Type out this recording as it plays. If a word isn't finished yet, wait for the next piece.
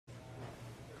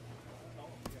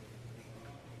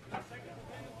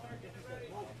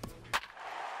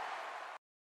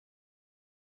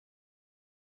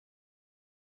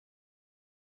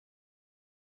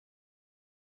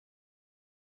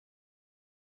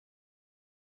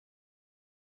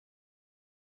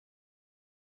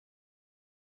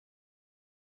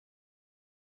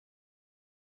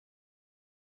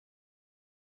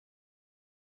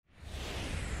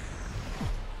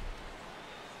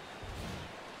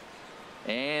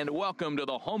And welcome to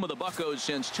the home of the Buccos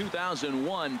since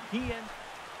 2001.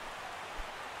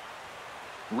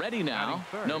 Ready now,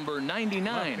 number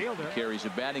 99. He carries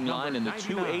a batting line in the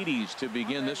 280s to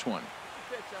begin this one.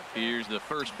 Here's the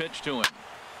first pitch to him.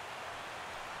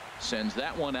 Sends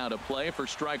that one out of play for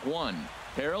strike one.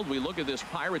 Harold, we look at this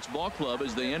Pirates ball club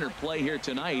as they enter play here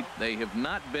tonight. They have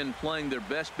not been playing their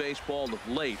best baseball of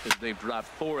late as they've dropped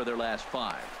 4 of their last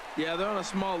 5. Yeah, they're on a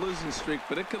small losing streak,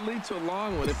 but it could lead to a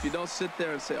long one if you don't sit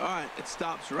there and say, all right, it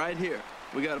stops right here.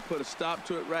 We got to put a stop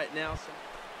to it right now.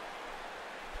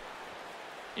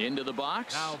 Into the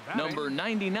box, number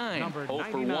 99. 0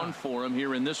 for 1 for him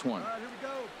here in this one. All right, here we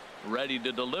go. Ready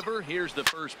to deliver. Here's the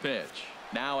first pitch.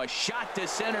 Now a shot to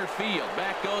center field.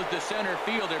 Back goes the center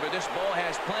fielder, but this ball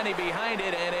has plenty behind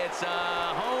it, and it's a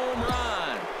home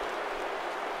run.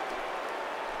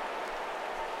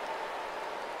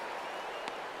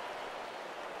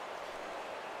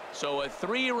 So a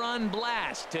 3-run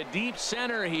blast to deep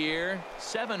center here.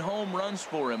 7 home runs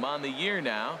for him on the year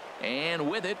now. And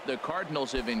with it, the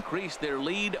Cardinals have increased their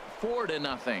lead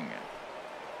 4-0.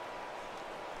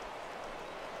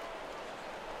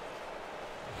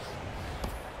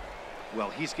 Well,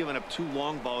 he's given up 2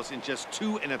 long balls in just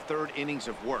 2 1/3 innings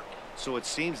of work. So it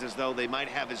seems as though they might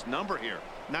have his number here.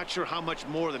 Not sure how much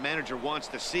more the manager wants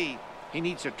to see. He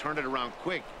needs to turn it around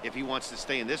quick if he wants to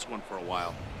stay in this one for a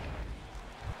while.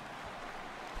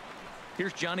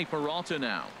 Here's Johnny Peralta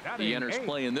now. He enters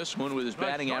play in this one with his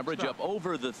batting average up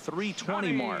over the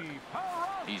 320 mark.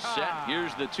 He's set.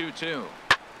 Here's the 2-2.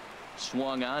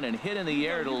 Swung on and hit in the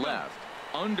air to left.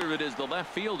 Under it is the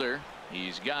left fielder.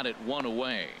 He's got it 1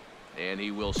 away. And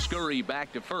he will scurry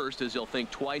back to first as he'll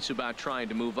think twice about trying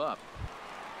to move up.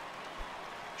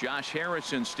 Josh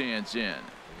Harrison stands in.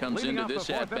 Comes into this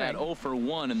at-bat 0 for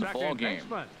 1 in the ball game.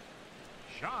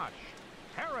 Josh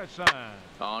Harrison.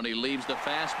 Oh, and he leaves the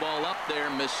fastball up there.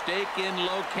 Mistaken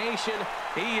location.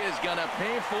 He is going to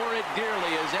pay for it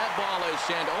dearly as that ball is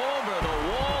sent over the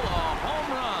wall. A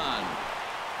home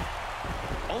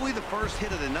run. Only the first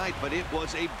hit of the night, but it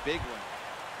was a big one.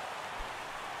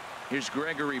 Here's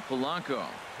Gregory Polanco.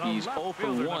 He's 0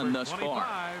 for 1 thus far.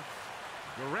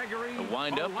 The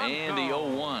windup and the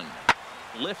 0-1.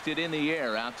 Lifted in the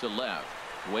air out to left.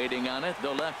 Waiting on it,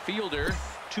 the left fielder.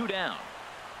 2 down.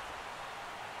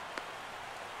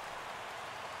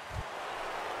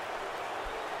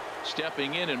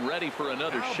 Stepping in and ready for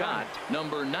another shot.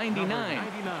 Number 99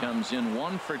 comes in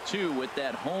 1 for 2 with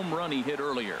that home run he hit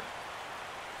earlier.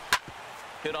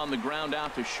 Hit on the ground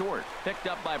out to short. Picked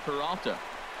up by Peralta.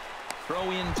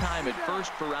 Throw in time at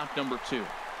first for out number 2.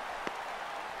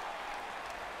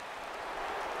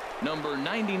 Number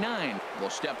 99 will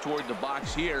step toward the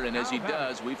box here, and as he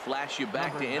does, we flash you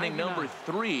back to inning number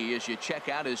 3 as you check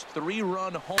out his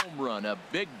 3-run home run. A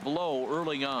big blow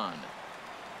early on.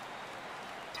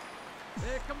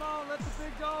 Hey, come on, let the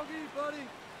big dog eat, buddy.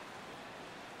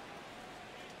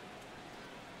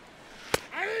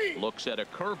 Looks at a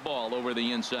curveball over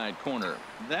the inside corner.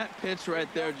 That pitch right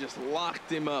there just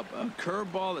locked him up. A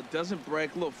curveball that doesn't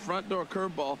break, a little front door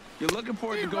curveball. You're looking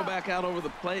for it to go back out over the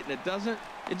plate, and it doesn't.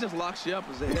 It just locks you up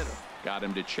as a hitter. Got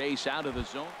him to chase out of the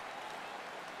zone.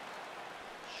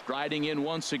 Striding in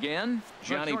once again,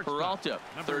 Johnny Peralta.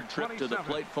 3rd trip to the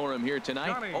plate for him here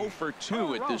tonight. 0 for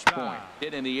 2 at this point.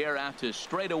 Hit in the air out to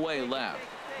straightaway left.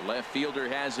 Left fielder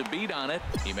has a beat on it.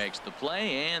 He makes the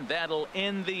play, and that'll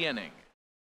end the inning.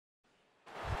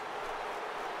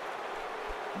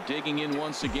 Digging in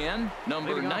once again,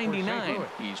 number 99.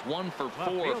 He's 1 for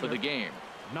 4 for the game.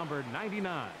 Number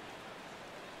 99.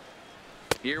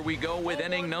 Here we go with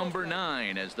inning number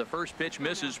 9 as the first pitch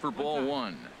misses for ball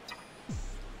 1.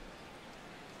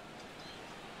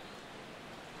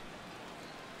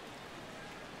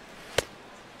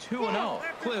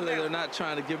 Clearly they're not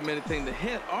trying to give him anything to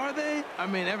hit, are they? I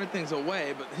mean, everything's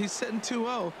away, but he's sitting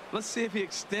 2-0. Let's see if he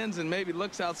extends and maybe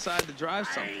looks outside to drive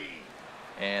something.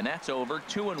 And that's over.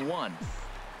 2-1. All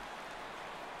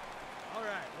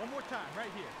right, one more time right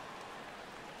here.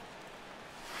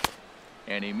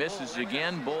 And he misses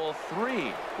again. Ball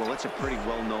 3. Well, it's a pretty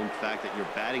well-known fact that your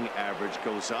batting average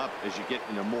goes up as you get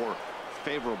into more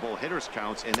favorable hitters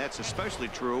counts, and that's especially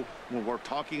true when we're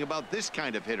talking about this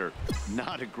kind of hitter.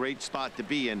 Not a great spot to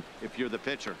be in if you're the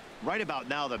pitcher. Right about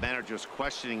now, the manager's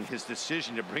questioning his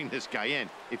decision to bring this guy in.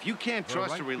 If you can't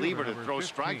trust a reliever to throw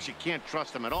strikes, you can't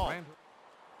trust him at all.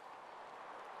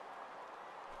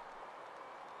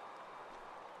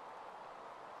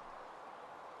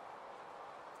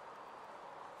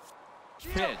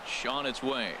 Pitch on its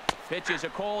way. Pitch is a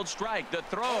cold strike. The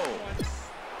throw.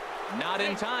 Not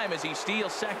in time as he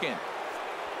steals second.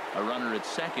 A runner at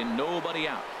second, nobody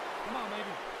out. Come on, baby.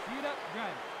 Get up, drive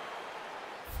it.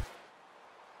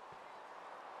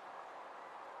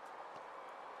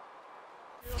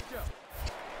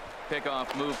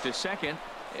 Pickoff move to second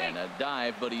and a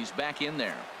dive, but he's back in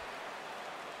there.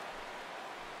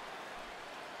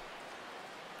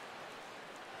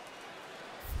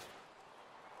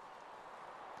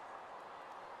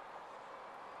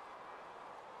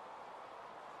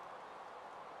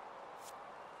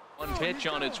 One pitch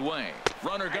on its way.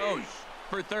 Runner goes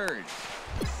for third.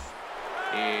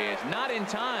 Is not in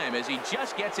time as he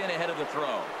just gets in ahead of the throw.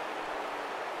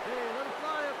 Hey, let him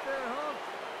fly up there, huh?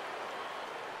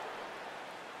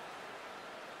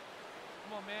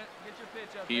 Come on, man. Get your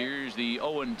pitch up there. Here's the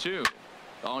 0-2.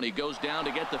 Oh, and he goes down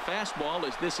to get the fastball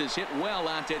as this is hit well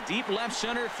out to deep left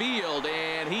center field.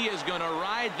 And he is going to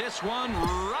ride this one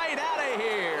right out of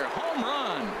here. Home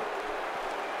run.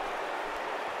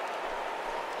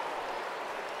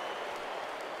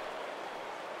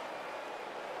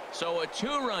 So a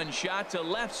two-run shot to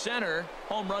left center.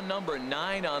 Home run number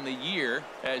 9 on the year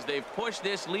as they've pushed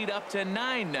this lead up to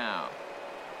 9 now.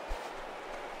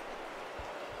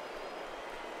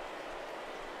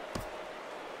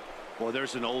 Well,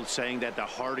 there's an old saying that the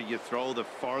harder you throw, the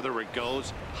farther it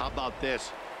goes. How about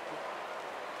this?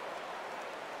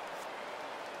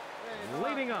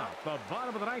 Leading off the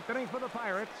bottom of the ninth inning for the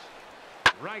Pirates.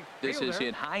 Right This fielder, is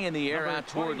hit high in the air number out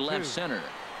toward 22. left center.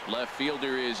 Left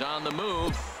fielder is on the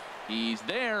move. He's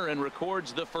there and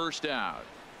records the first out.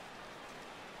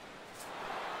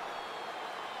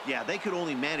 Yeah, they could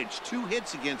only manage 2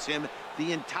 hits against him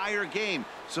the entire game,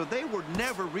 so they were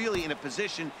never really in a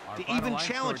position Our to final even line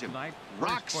challenge score him. tonight,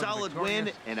 Rock first for the solid win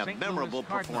victorious and a St. memorable Louis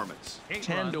Cardinals. performance. 8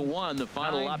 10-1 the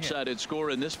final 9 lopsided hits. score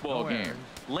in this ball No game. errors.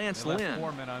 Lance They left Lynn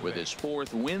 4 men on with base. his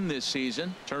 4th win this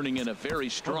season, turning in a very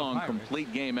strong Pirates,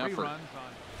 complete game 3 effort. runs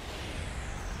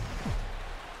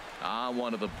on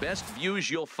One of the best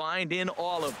views you'll find in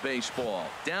all of baseball.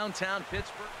 Downtown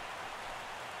Pittsburgh.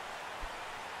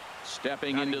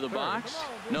 Stepping into the box,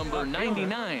 number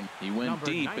 99. He went Number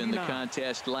deep in the 99.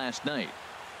 contest last night.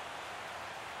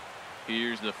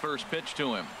 Here's the first pitch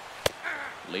to him.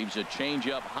 Leaves a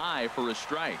changeup high for a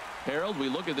strike. Harold, we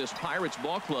look at this Pirates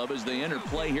ball club as they enter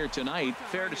play here tonight.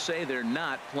 Fair to say they're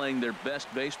not playing their best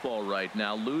baseball right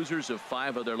now. Losers of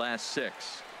 5 of their last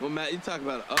 6. Well, Matt, you talk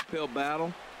about an uphill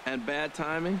battle and bad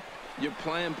timing. You're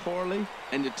playing poorly,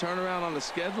 and you turn around on the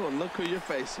schedule, and look who you're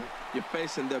facing. You're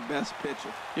facing their best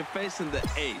pitcher. You're facing the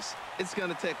ace. It's going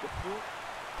to take a full.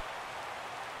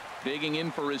 Digging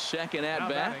in for his second at-bat,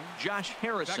 batting, Josh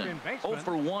Harrison. second baseman, 0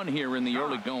 for 1 here in the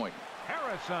early Josh going.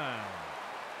 Harrison.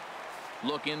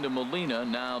 Look into Molina,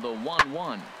 now the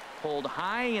 1-1. Pulled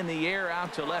high in the air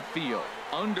out to left field.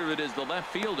 Under it is the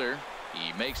left fielder.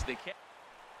 He makes the catch.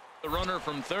 The runner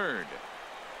from third.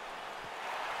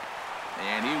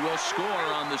 And he will score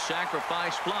on the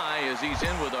sacrifice fly as he's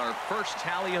in with our first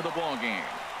tally of the ball game.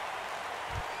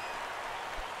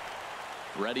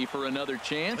 Ready for another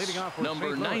chance. Leading off for Number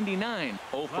St. Louis. 99.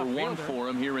 0 for Left 1 fielder, for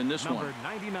him here in this one. Number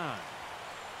 99.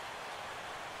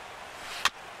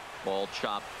 Ball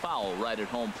chopped foul right at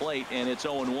home plate, and it's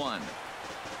 0-1.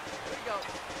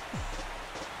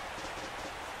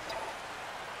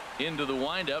 Into the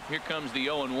windup. Here comes the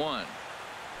 0-1.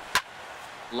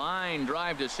 Line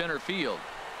drive to center field.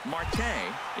 Marte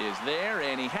is there,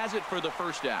 and he has it for the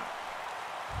first out.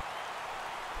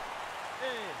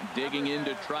 Digging in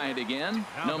to try it again.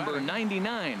 Now Number batting.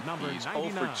 99. Number He's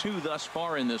 99. 0 for 2 thus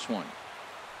far in this one.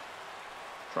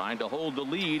 Trying to hold the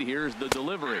lead. Here's the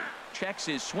delivery. Checks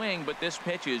his swing, but this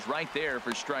pitch is right there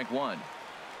for strike 1.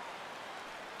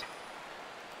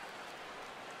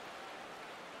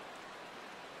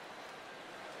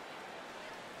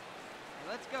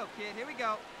 Let's go, kid. Here we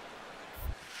go.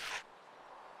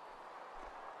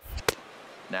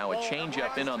 Now a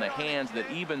changeup in on the hands that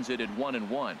evens it at 1-1.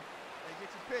 Hey, get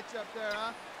your pitch up there,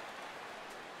 huh?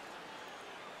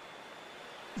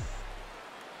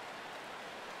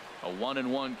 A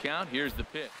 1-1 count. Here's the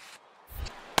pitch.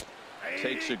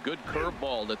 Takes a good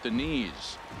curveball at the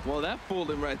knees. Well, that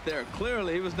fooled him right there.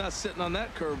 Clearly, he was not sitting on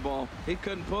that curveball. He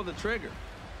couldn't pull the trigger.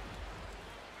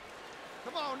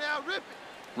 Come on now, rip it.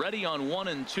 Ready on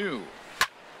 1-2.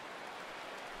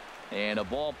 And a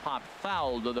ball popped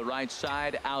foul to the right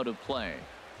side, out of play.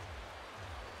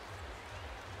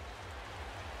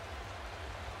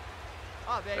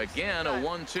 Oh, baby, Again, a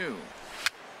 1-2.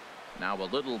 Now a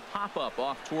little pop-up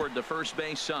off toward the first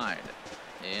base side.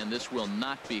 And this will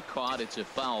not be caught. It's a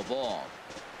foul ball.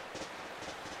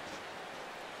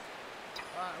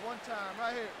 All right, one time,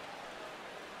 right here.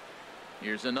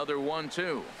 Here's another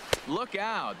 1-2. Look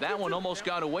out. That one almost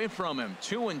got away from him.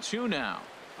 2-2 now.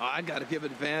 Oh, I got to give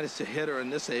advantage to hitter in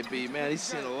this AB, man. He's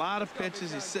seen a lot of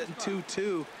pitches. He's sitting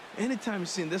 2-2. Anytime you've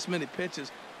seen this many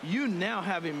pitches, you now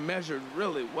have him measured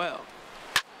really well.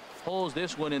 Pulls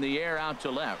this one in the air out to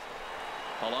left.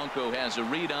 Polanco has a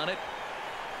read on it.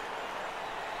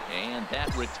 And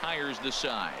that retires the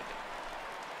side.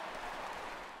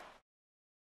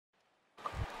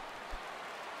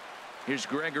 Here's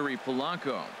Gregory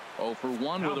Polanco. 0 for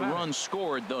 1 with a run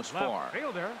scored thus far.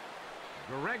 Fielder,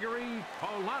 Gregory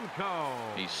Polanco.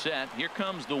 He's set. Here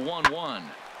comes the 1-1.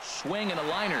 Swing and a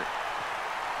liner.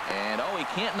 And oh, he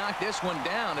can't knock this one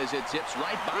down as it zips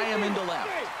right by him into left.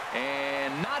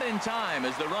 And not in time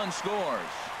as the run scores.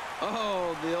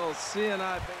 Oh, the old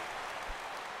CNI.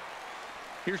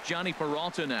 Here's Johnny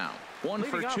Peralta now. 1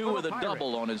 for 2 with a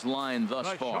double on his line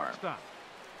thus far.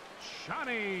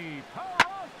 Johnny Peralta.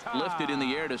 Lifted in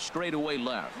the air to straightaway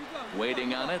left.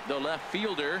 Waiting on it, the left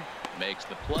fielder makes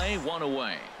the play, 1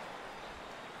 away.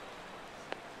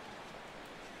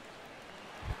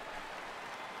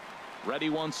 Ready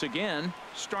once again,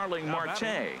 Starling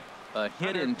Marte. A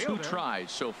hit in 2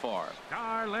 tries so far.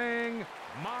 Starling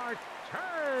Marte.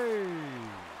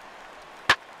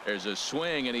 There's a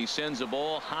swing and he sends a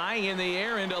ball high in the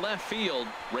air into left field.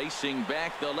 Racing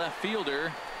back the left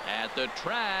fielder at the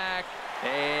track.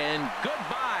 And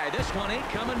goodbye. This one ain't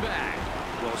coming back.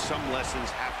 Well, some lessons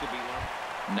have to be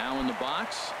learned. Now in the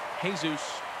box, Jesus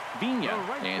Vina.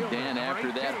 And Dan,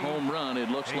 after that home run, it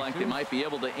looks like they might be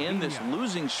able to end this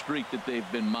losing streak that they've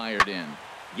been mired in.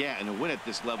 Yeah, and a win at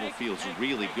this level feels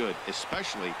really good,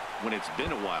 especially when it's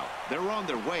been a while. They're on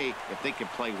their way if they can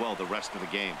play well the rest of the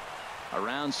game.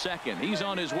 Around second, he's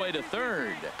on his way to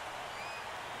third.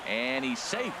 And he's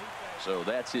safe. So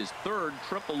that's his 3rd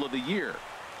triple of the year.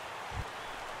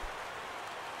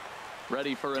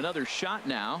 Ready for another shot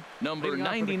now. Number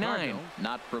 99,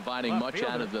 not providing much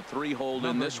out of the 3-hole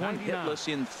in this one. Hitless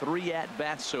in 3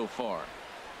 at-bats so far.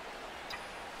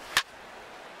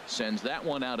 Sends that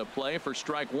one out of play for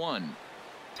strike 1.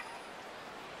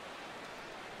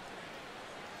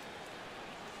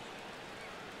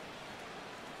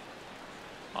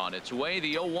 On its way,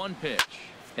 the 0-1 pitch.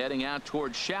 Heading out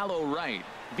towards shallow right.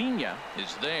 Vina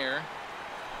is there.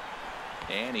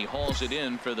 And he hauls it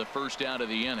in for the first out of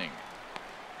the inning.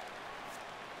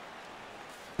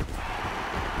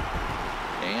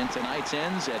 And tonight's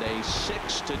ends at a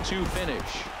 6-2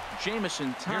 finish.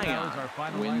 Jamison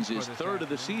Taillon wins his 3rd of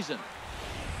the season.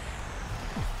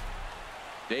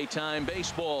 Daytime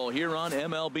baseball here on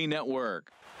MLB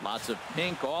Network. Lots of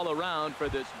pink all around for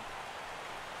this.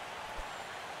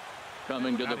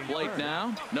 Coming to the plate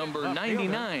now, number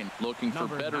 99, looking for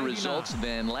better results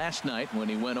than last night when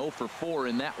he went 0 for 4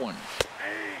 in that one.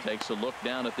 Takes a look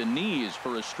down at the knees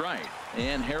for a strike.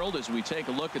 And Harold, as we take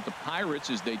a look at the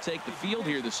Pirates as they take the field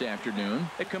here this afternoon,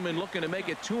 they come in looking to make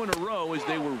it 2 in a row as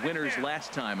they were winners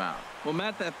last time out. Well,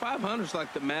 Matt, that 500 is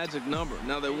like the magic number.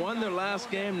 Now, they won their last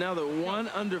game. Now they're 1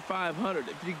 under 500.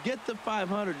 If you get to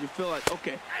 500, you feel like,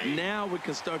 okay, now we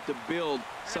can start to build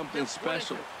something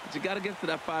special. But you got to get to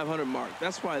that 500 mark.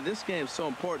 That's why this game is so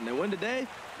important. They win today,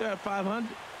 they're at 500.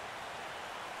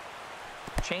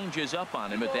 Changes up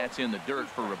on him, but that's in the dirt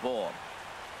for a ball.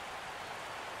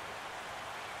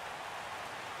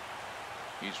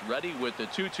 He's ready with the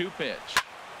 2-2 pitch.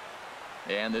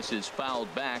 And this is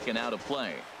fouled back and out of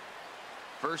play.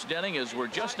 First inning as we're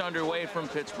just underway from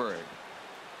Pittsburgh.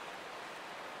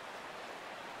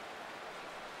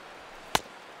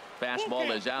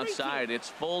 Fastball is outside. It's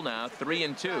full now,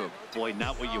 3-2. Boy,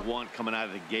 not what you want coming out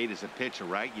of the gate as a pitcher,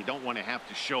 right? You don't want to have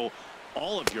to show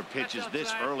all of your pitches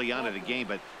this early on in the game,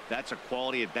 but that's a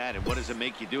quality at bat. And what does it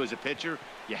make you do as a pitcher?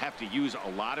 You have to use a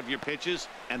lot of your pitches,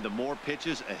 and the more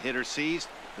pitches a hitter sees,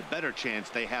 the better chance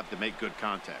they have to make good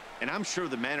contact. And I'm sure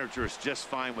the manager is just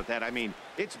fine with that. I mean,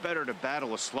 it's better to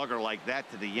battle a slugger like that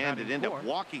to the end and end up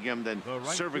walking him than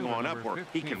serving on up where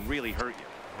he can really hurt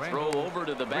you. Throw over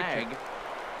to the bag.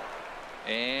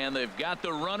 And they've got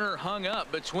the runner hung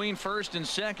up between first and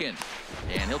second.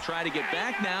 And he'll try to get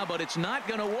back now, but it's not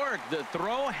going to work. The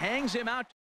throw hangs him out.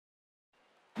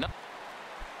 No.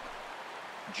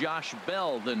 Josh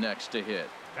Bell the next to hit.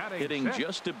 Hitting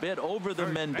just a bit over the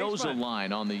Mendoza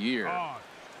line on the year.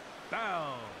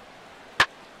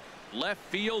 Left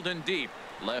field and deep.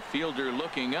 Left fielder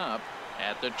looking up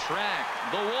at the track.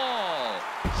 The wall.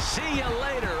 See you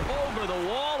later. Over the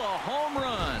wall, a home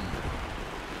run.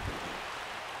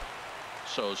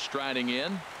 So striding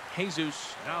in,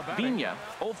 Jesus Vina,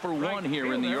 0 for 1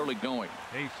 here in the early going.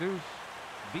 Jesus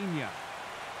Vina.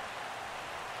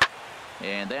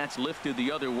 And that's lifted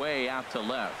the other way out to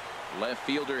left. Left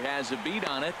fielder has a beat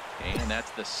on it, and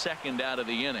that's the second out of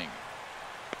the inning.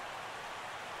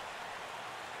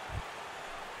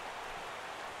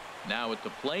 Now at the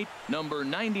plate, number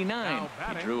 99.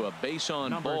 He drew a base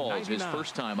on balls his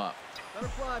first time up. Let her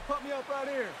fly. Put me up right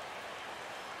here.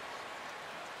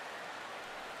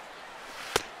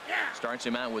 Starts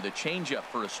him out with a changeup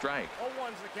for a strike.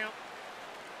 0-1's the count.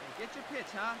 Hey, get your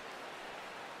pitch, huh?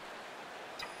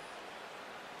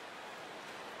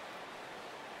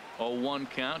 Oh, 1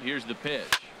 count. Here's the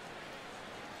pitch.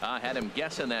 I had him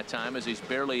guessing that time as he's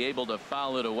barely able to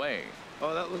foul it away.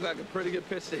 Oh, that looked like a pretty good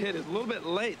pitch to hit. It's a little bit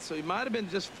late, so he might have been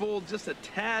just fooled just a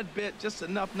tad bit, just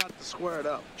enough not to square it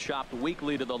up. Chopped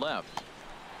weakly to the left.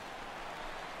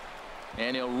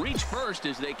 And he'll reach first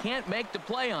as they can't make the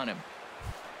play on him.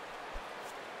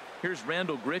 Here's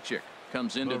Randall Grichuk.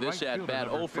 Comes into this at-bat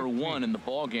 0 for 1 in the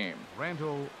ball game.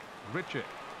 Randall Grichuk.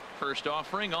 First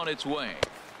offering on its way.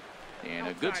 And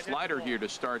a good slider here to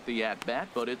start the at-bat,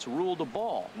 but it's ruled a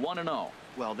ball. 1-0.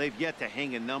 Well, they've yet to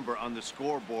hang a number on the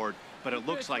scoreboard, but it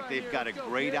looks like they've got a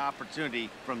great opportunity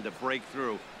from the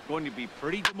breakthrough. Going to be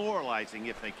pretty demoralizing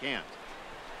if they can't.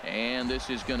 And this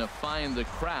is going to find the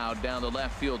crowd down the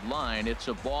left field line. It's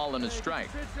a ball and a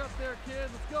strike. Pitch up there, kid.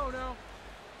 Let's go now.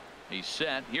 He's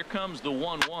set. Here comes the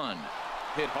 1-1.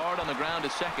 Hit hard on the ground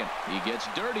to second. He gets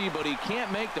dirty, but he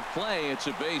can't make the play. It's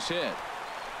a base hit.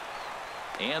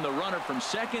 And the runner from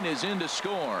second is in to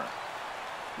score.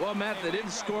 Well, Matt, they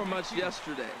didn't score much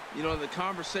yesterday. You know, the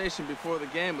conversation before the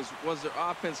game was their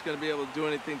offense going to be able to do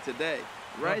anything today?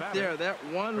 Right there, that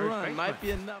one run might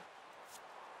be enough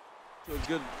to a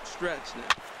good stretch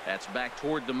now. That's back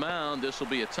toward the mound. This will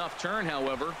be a tough turn,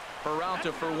 however.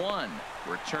 Peralta for 1.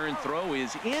 Return throw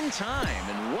is in time,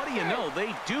 and what do you know,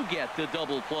 they do get the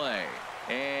double play.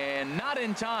 And not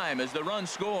in time as the run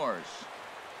scores.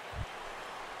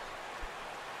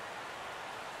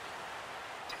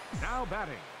 Now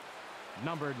batting,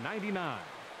 number 99.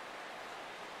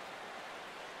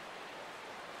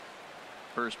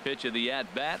 First pitch of the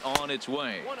at-bat on its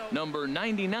way. Number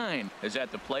 99 is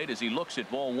at the plate as he looks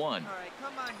at ball 1. All right,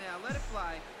 come on now. Let it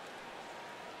fly.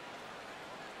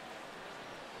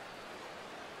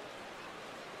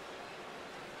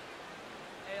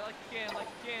 Hey, like you can, like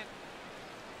you can.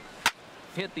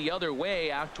 Hit the other way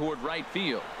out toward right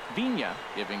field. Vina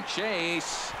giving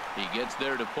chase. He gets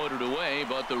there to put it away,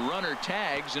 but the runner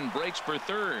tags and breaks for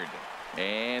third.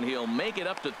 And he'll make it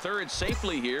up to third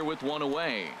safely here with 1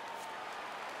 away.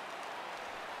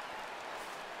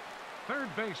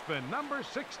 Third baseman, number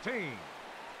 16,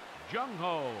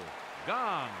 Jung-Ho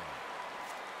Kang.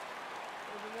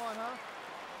 There's the 1,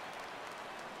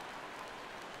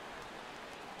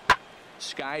 huh?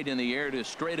 Skied in the air to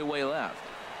straightaway left.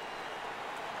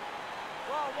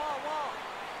 Wall.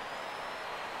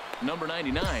 Number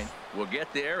 99 will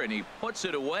get there, and he puts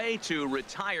it away to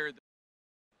retire.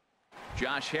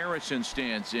 Josh Harrison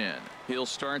stands in. He'll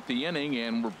start the inning,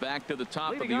 and we're back to the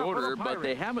top of the order, but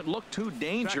they haven't looked too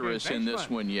dangerous in this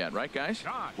one yet, right, guys?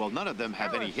 Well, none of them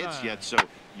have any hits yet, so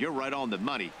you're right on the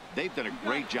money. They've done a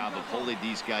great job of holding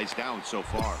these guys down so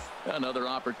far. Another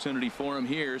opportunity for him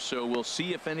here, so we'll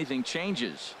see if anything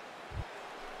changes.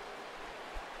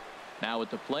 Now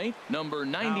at the plate, number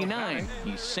 99.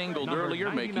 He singled earlier,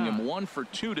 making him 1 for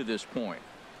 2 to this point.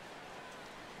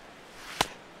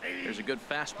 There's a good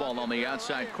fastball on the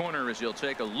outside corner as he'll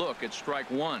take a look at strike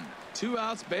 1. 2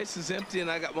 outs, bases empty, and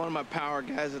I got one of my power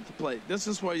guys at the plate. This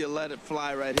is where you let it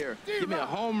fly right here. Give me a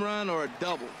home run or a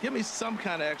double. Give me some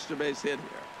kind of extra base hit here.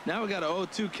 Now we got an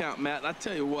 0-2 count, Matt, and I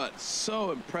tell you what,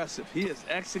 so impressive. He is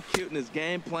executing his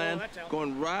game plan,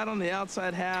 going right on the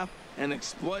outside half and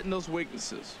exploiting those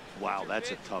weaknesses. Wow,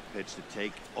 that's a tough pitch to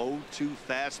take. 0-2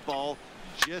 fastball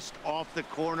just off the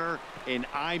corner, and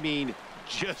I mean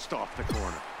just off the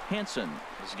corner. Hanson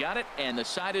has got it, and the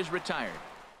side is retired.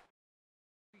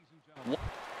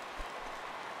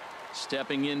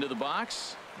 Stepping into the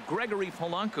box, Gregory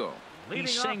Polanco. He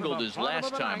singled his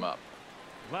last time up.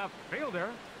 Left fielder,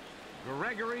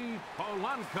 Gregory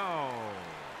Polanco.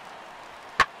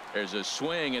 There's a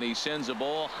swing, and he sends a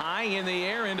ball high in the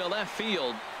air into left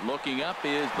field. Looking up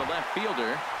is the left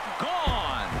fielder.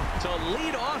 Gone to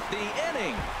lead off the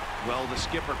inning. Well, the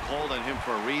skipper called on him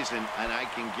for a reason, and I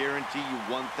can guarantee you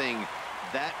one thing.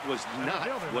 That was not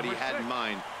what he had in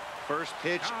mind. First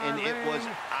pitch, and it was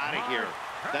out of here.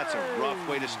 That's a rough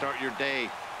way to start your day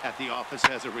at the office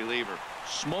as a reliever.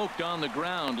 Smoked on the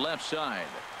ground left side.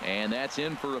 And that's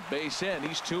in for a base hit.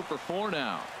 He's 2 for 4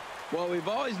 now. Well, we've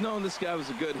always known this guy was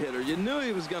a good hitter. You knew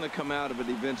he was going to come out of it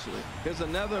eventually. Here's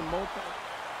another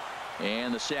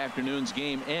And this afternoon's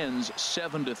game ends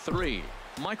 7-3.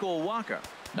 Michael Wacha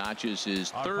notches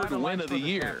his 3rd win of the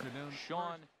year.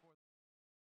 Sean